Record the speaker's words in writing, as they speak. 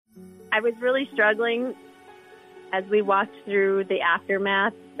I was really struggling as we walked through the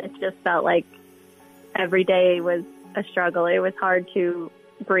aftermath. It just felt like every day was a struggle. It was hard to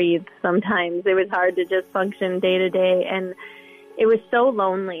breathe sometimes. It was hard to just function day to day, and it was so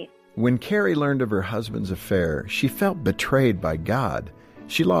lonely. When Carrie learned of her husband's affair, she felt betrayed by God.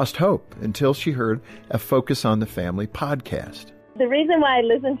 She lost hope until she heard a Focus on the Family podcast. The reason why I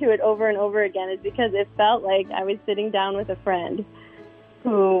listened to it over and over again is because it felt like I was sitting down with a friend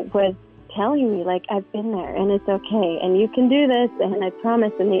who was telling me, like, I've been there and it's okay and you can do this, and I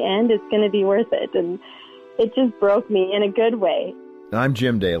promise in the end it's going to be worth it. And it just broke me in a good way. I'm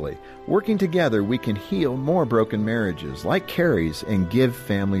Jim Daly. Working together, we can heal more broken marriages like Carrie's and give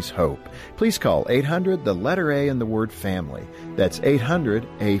families hope. Please call 800, the letter A in the word family. That's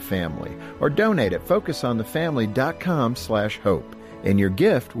 800-A-FAMILY. Or donate at focusonthefamily.com/hope. And your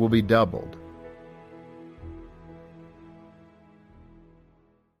gift will be doubled.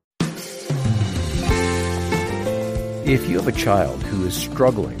 If you have a child who is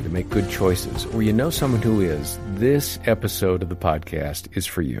struggling to make good choices, or you know someone who is, this episode of the podcast is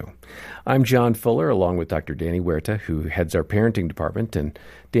for you. I'm John Fuller, along with Dr. Danny Huerta, who heads our parenting department. And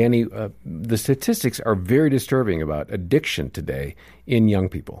Danny, the statistics are very disturbing about addiction today in young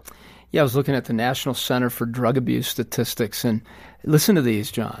people. Yeah, I was looking at the National Center for Drug Abuse statistics, and listen to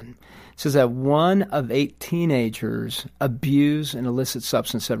these, John. It says that 1 of 8 teenagers abuse an illicit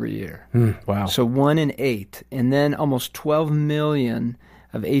substance every year. Wow. So 1 in 8. And then almost 12 million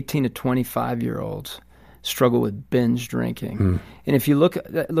of 18 to 25-year-olds struggle with binge drinking. And if you look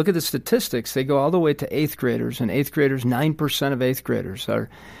at the statistics, they go all the way to 8th graders. And 8th graders, 9% of 8th graders are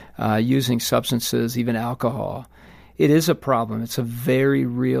using substances, even alcohol. It is a problem. It's a very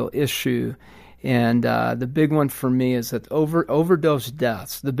real issue. And the big one for me is that overdose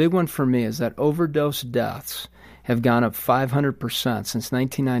deaths. The big one for me is that overdose deaths have gone up 500% since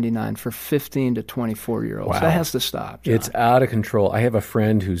 1999 for 15 to 24-year-olds. Wow. That has to stop, John. It's out of control. I have a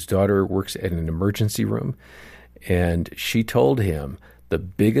friend whose daughter works at an emergency room, and she told him the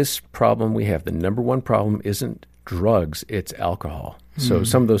biggest problem we have, the number one problem, isn't drugs, it's alcohol. So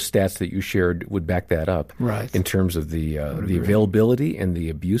some of those stats that you shared would back that up, right, in terms of the availability and the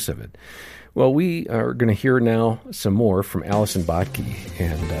abuse of it. Well, we are going to hear now some more from Allison Botke,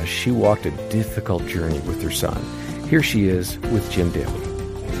 and she walked a difficult journey with her son. Here she is with Jim Daly.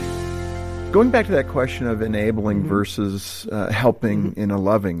 Going back to that question of enabling versus helping in a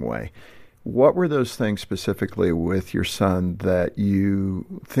loving way, what were those things specifically with your son that you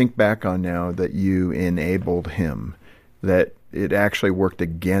think back on now that you enabled him, that it actually worked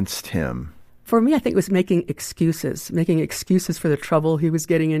against him? For me, I think it was making excuses for the trouble he was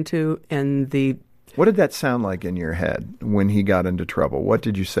getting into and the... What did that sound like in your head when he got into trouble? What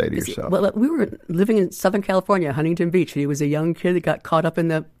did you say to yourself? Well, we were living in Southern California, Huntington Beach. He was a young kid that got caught up in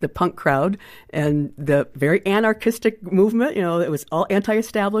the punk crowd and the very anarchistic movement. You know, it was all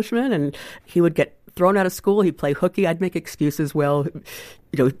anti-establishment, and he would get thrown out of school. He'd play hooky. I'd make excuses. Well,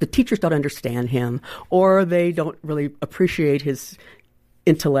 you know, the teachers don't understand him, or they don't really appreciate his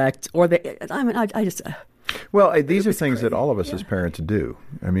intellect, or they... I just... Well, these are things that all of us as parents do.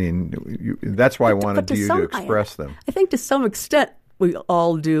 I mean, that's why I wanted you to express them. I think to some extent we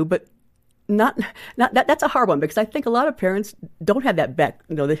all do, but not that's a hard one, because I think a lot of parents don't have that back,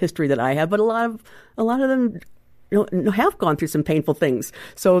 you know, the history that I have, but a lot of them, you know, have gone through some painful things,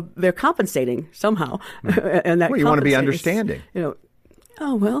 so they're compensating somehow. And that you want to be understanding. You know,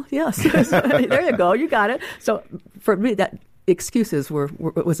 oh well, yes, there you go, you got it. So for me, that excuses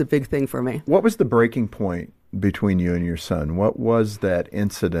was a big thing for me. What was the breaking point between you and your son? What was that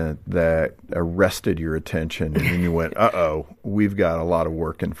incident that arrested your attention and then you went, uh-oh, we've got a lot of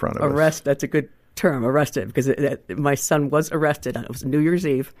work in front of us? That's a good term, arrested, because my son was arrested. It was New Year's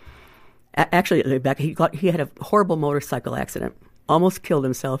Eve. Actually, he had a horrible motorcycle accident, almost killed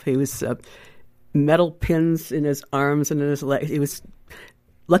himself. He was metal pins in his arms and in his legs. He was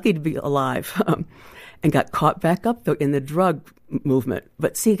lucky to be alive. And got caught back up in the drug movement.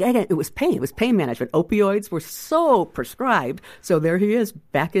 But see, again, it was pain. It was pain management. Opioids were so prescribed. So there he is,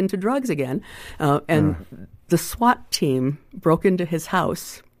 back into drugs again. And the SWAT team broke into his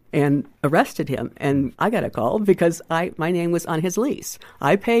house and arrested him. And I got a call because my name was on his lease.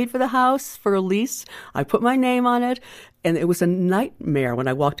 I paid for the house for a lease. I put my name on it. And it was a nightmare when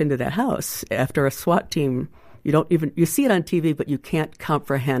I walked into that house after a SWAT team. You see it on TV, but you can't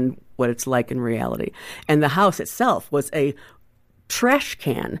comprehend what it's like in reality. And the house itself was a trash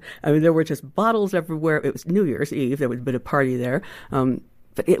can. I mean, there were just bottles everywhere. It was New Year's Eve. There had been a party there.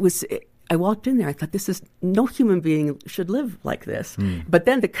 But I walked in there. I thought, no human being should live like this. But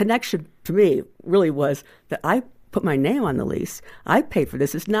then the connection to me really was that I put my name on the lease. I paid for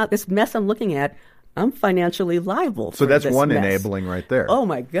this. It's not this mess I'm looking at. I'm financially liable for So that's this one mess. enabling right there. Oh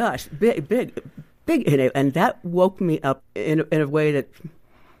my gosh, big, and that woke me up in a way that,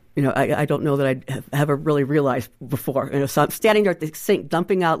 I don't know that I'd ever really realized before. So I'm standing there at the sink,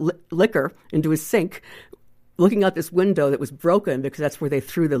 dumping out liquor into his sink, looking out this window that was broken because that's where they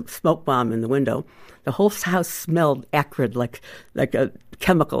threw the smoke bomb in the window. The whole house smelled acrid, like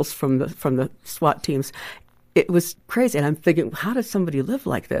chemicals from the SWAT teams. It was crazy, and I'm thinking, how does somebody live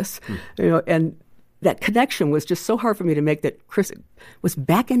like this? And that connection was just so hard for me to make, that Chris was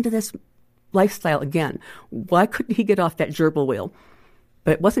back into this lifestyle again. Why couldn't he get off that gerbil wheel?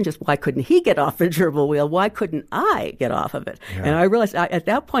 But it wasn't just why couldn't he get off the gerbil wheel, why couldn't I get off of it? Yeah. And I realized at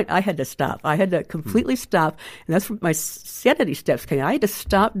that point I had to stop. I had to completely stop, and that's where my sanity steps came. I had to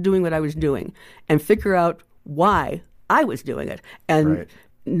stop doing what I was doing and figure out why I was doing it. And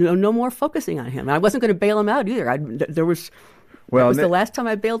no more focusing on him. I wasn't going to bail him out either. That was the last time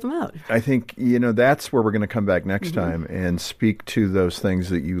I bailed him out. I think, that's where we're going to come back next time and speak to those things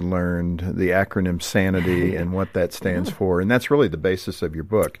that you learned, the acronym SANITY and what that stands for. And that's really the basis of your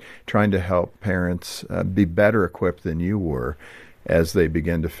book, trying to help parents be better equipped than you were as they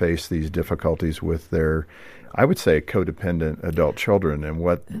begin to face these difficulties with their, I would say, codependent adult children, and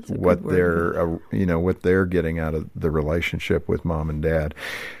what they're getting out of the relationship with mom and dad.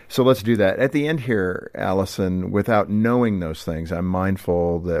 So let's do that. At the end here, Allison, without knowing those things, I'm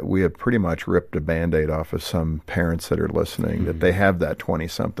mindful that we have pretty much ripped a Band-Aid off of some parents that are listening, that they have that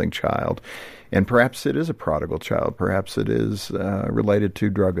 20-something child. And perhaps it is a prodigal child. Perhaps it is related to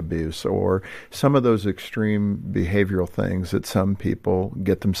drug abuse or some of those extreme behavioral things that some people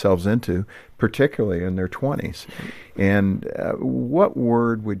get themselves into, particularly in their 20s. And what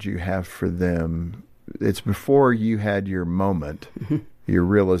word would you have for them? It's before you had your moment, your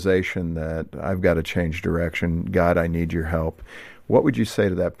realization that I've got to change direction. God, I need your help. What would you say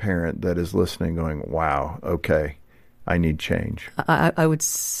to that parent that is listening going, wow, okay, I need change? I would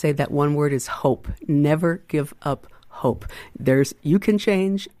say that one word is hope. Never give up hope. You can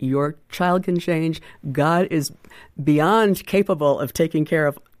change. Your child can change. God is beyond capable of taking care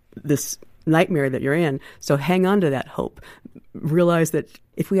of this nightmare that you're in. So hang on to that hope. Realize that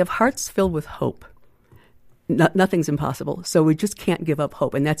if we have hearts filled with hope, nothing's impossible. So we just can't give up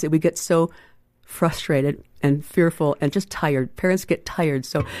hope. And that's it. We get so frustrated and fearful and just tired. Parents get tired.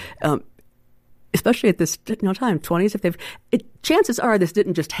 So especially at this time, 20s, chances are this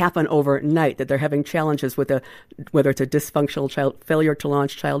didn't just happen overnight, that they're having challenges with whether it's a dysfunctional child, failure to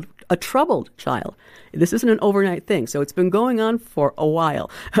launch child, a troubled child. This isn't an overnight thing. So it's been going on for a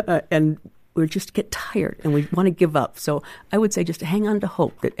while. And we just get tired and we want to give up. So I would say just hang on to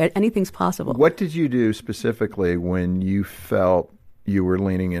hope that anything's possible. What did you do specifically when you felt you were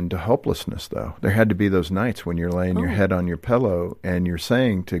leaning into hopelessness, though? There had to be those nights when you're laying your head on your pillow and you're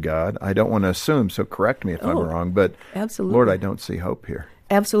saying to God, I don't want to assume, so correct me if I'm wrong, but absolutely. Lord, I don't see hope here.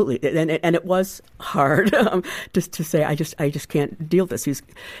 Absolutely. And it was hard just to say, I just can't deal with this.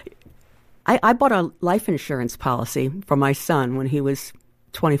 I bought a life insurance policy for my son when he was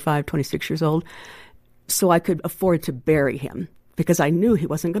 25, 26 years old, so I could afford to bury him because I knew he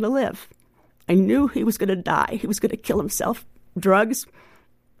wasn't going to live. I knew he was going to die. He was going to kill himself. Drugs,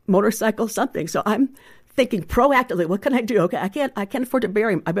 motorcycle, something. So I'm thinking proactively, what can I do? Okay, I can't afford to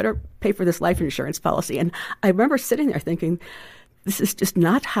bury him. I better pay for this life insurance policy. And I remember sitting there thinking, this is just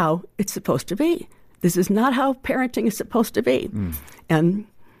not how it's supposed to be. This is not how parenting is supposed to be. And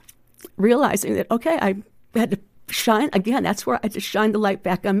realizing that, okay, I had to shine, again, that's where I had to shine the light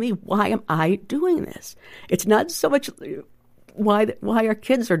back on me. Why am I doing this? It's not so much why our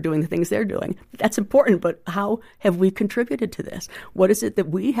kids are doing the things they're doing. That's important, but how have we contributed to this? What is it that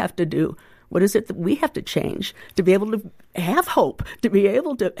we have to do? What is it that we have to change to be able to have hope, to be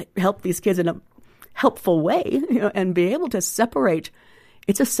able to help these kids in a helpful way, and be able to separate?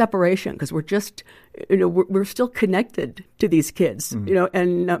 It's a separation because we're just, we're still connected to these kids,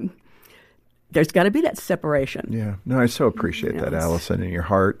 and there's got to be that separation. Yeah. No, I so appreciate that, Allison, in your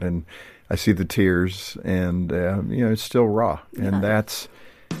heart, and I see the tears, and it's still raw, and that's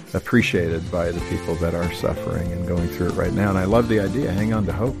appreciated by the people that are suffering and going through it right now. And I love the idea. Hang on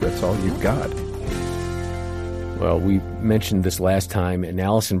to hope. That's all you've got. Well, we mentioned this last time, and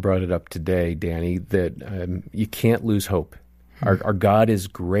Allison brought it up today, Danny, that you can't lose hope. Our God is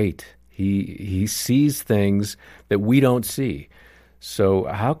great. He sees things that we don't see. So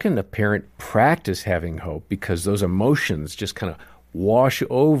how can a parent practice having hope? Because those emotions just kind of wash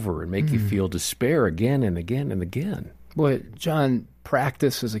over and make you feel despair again and again and again. Boy, John,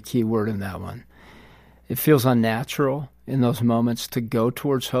 practice is a key word in that one. It feels unnatural in those moments to go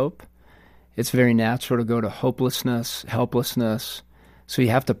towards hope. it's very natural to go to hopelessness, helplessness. So you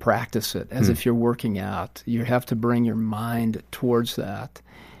have to practice it as if you're working out. You have to bring your mind towards that.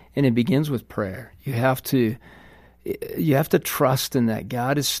 And it begins with prayer. You have to trust in that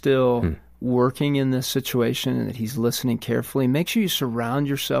God is still working in this situation and that he's listening carefully. Make sure you surround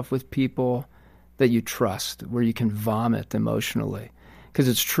yourself with people that you trust, where you can vomit emotionally, because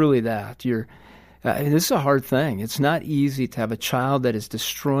it's truly that. This is a hard thing. It's not easy to have a child that is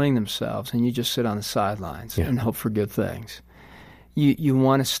destroying themselves and you just sit on the sidelines and hope for good things. You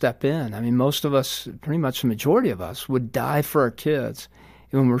want to step in. I mean, most of us, pretty much the majority of us, would die for our kids.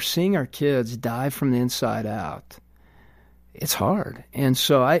 And when we're seeing our kids die from the inside out, it's hard. And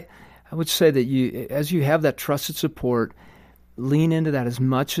so I would say that as you have that trusted support, lean into that as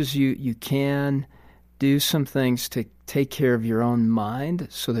much as you can. Do some things to take care of your own mind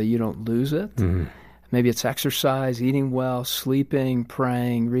so that you don't lose it. Mm-hmm. Maybe it's exercise, eating well, sleeping,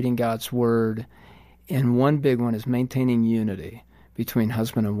 praying, reading God's Word. And one big one is maintaining unity between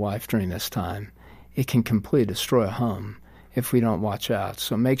husband and wife during this time. It can completely destroy a home if we don't watch out.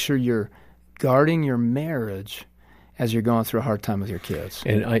 So make sure you're guarding your marriage as you're going through a hard time with your kids.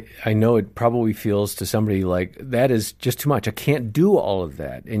 And I know it probably feels to somebody like, that is just too much. I can't do all of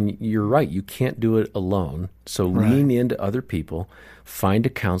that. And you're right, you can't do it alone. So lean into other people, find a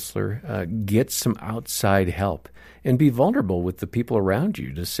counselor, get some outside help, and be vulnerable with the people around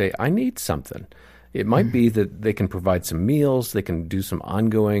you to say, I need something. It might be that they can provide some meals, they can do some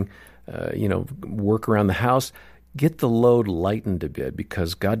ongoing work around the house. Get the load lightened a bit,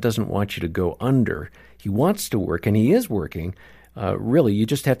 because God doesn't want you to go under. He wants to work, and he is working. Really, you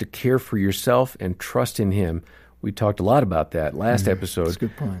just have to care for yourself and trust in him. We talked a lot about that last episode. That's a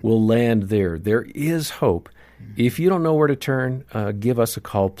good point. We'll land there. There is hope. If you don't know where to turn, give us a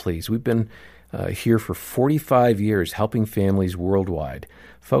call, please. We've been here for 45 years helping families worldwide.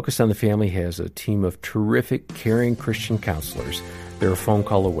 Focus on the Family has a team of terrific, caring Christian counselors. They're a phone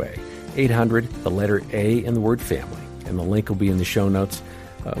call away. 800, the letter A and the word family, and the link will be in the show notes.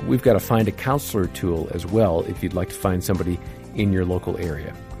 We've got a Find a Counselor tool as well if you'd like to find somebody in your local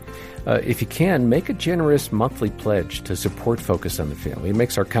area. If you can, make a generous monthly pledge to support Focus on the Family. It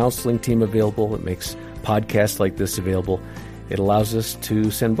makes our counseling team available. It makes podcasts like this available. It allows us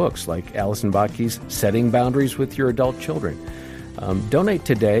to send books like Allison Botke's Setting Boundaries with Your Adult Children. Donate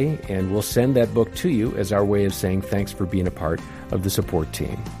today, and we'll send that book to you as our way of saying thanks for being a part of the support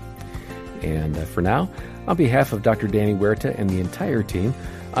team. And for now, on behalf of Dr. Danny Huerta and the entire team,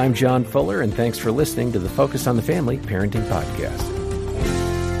 I'm John Fuller, and thanks for listening to the Focus on the Family Parenting Podcast.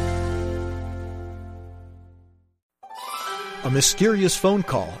 A mysterious phone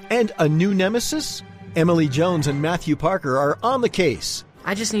call and a new nemesis? Emily Jones and Matthew Parker are on the case.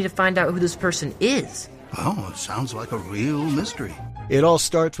 I just need to find out who this person is. Oh, it sounds like a real mystery. It all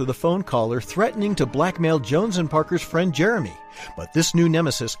starts with a phone caller threatening to blackmail Jones and Parker's friend Jeremy. But this new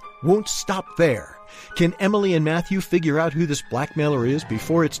nemesis won't stop there. Can Emily and Matthew figure out who this blackmailer is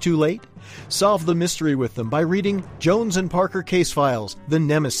before it's too late? Solve the mystery with them by reading Jones and Parker Case Files, The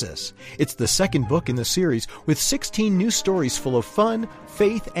Nemesis. It's the second book in the series with 16 new stories full of fun,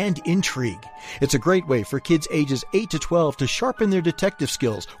 faith, and intrigue. It's a great way for kids ages 8 to 12 to sharpen their detective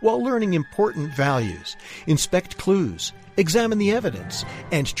skills while learning important values. Inspect clues, examine the evidence,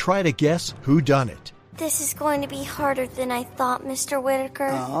 and try to guess who done it. This is going to be harder than I thought, Mr. Whitaker.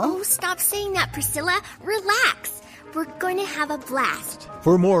 Oh, stop saying that, Priscilla. Relax. We're going to have a blast.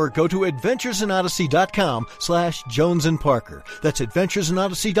 For more, go to adventuresinodyssey.com/Jones and Parker. That's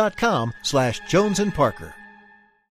adventuresinodyssey.com/Jones and Parker.